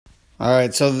All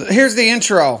right, so here's the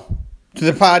intro to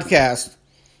the podcast.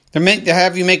 To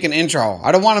have you make an intro.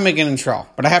 I don't want to make an intro,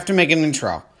 but I have to make an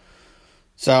intro.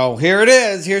 So here it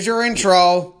is. Here's your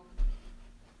intro.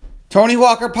 Tony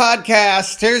Walker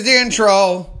Podcast. Here's the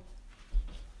intro.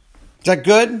 Is that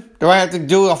good? Do I have to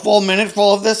do a full minute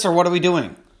full of this, or what are we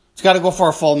doing? It's got to go for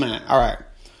a full minute. All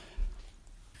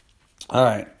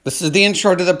right. This is the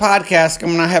intro to the podcast. I'm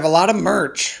going to have a lot of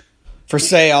merch for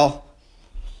sale.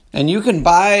 And you can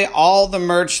buy all the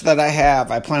merch that I have.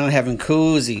 I plan on having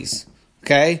koozies.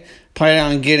 Okay? Plan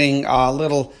on getting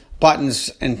little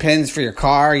buttons and pins for your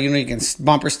car. You can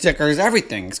bumper stickers.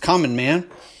 Everything's coming, man.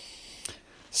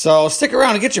 So stick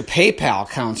around and get your PayPal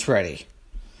accounts ready.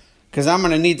 Because I'm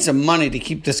going to need some money to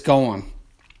keep this going.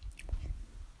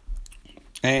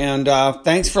 And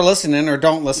thanks for listening, or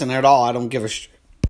don't listen at all. I don't give a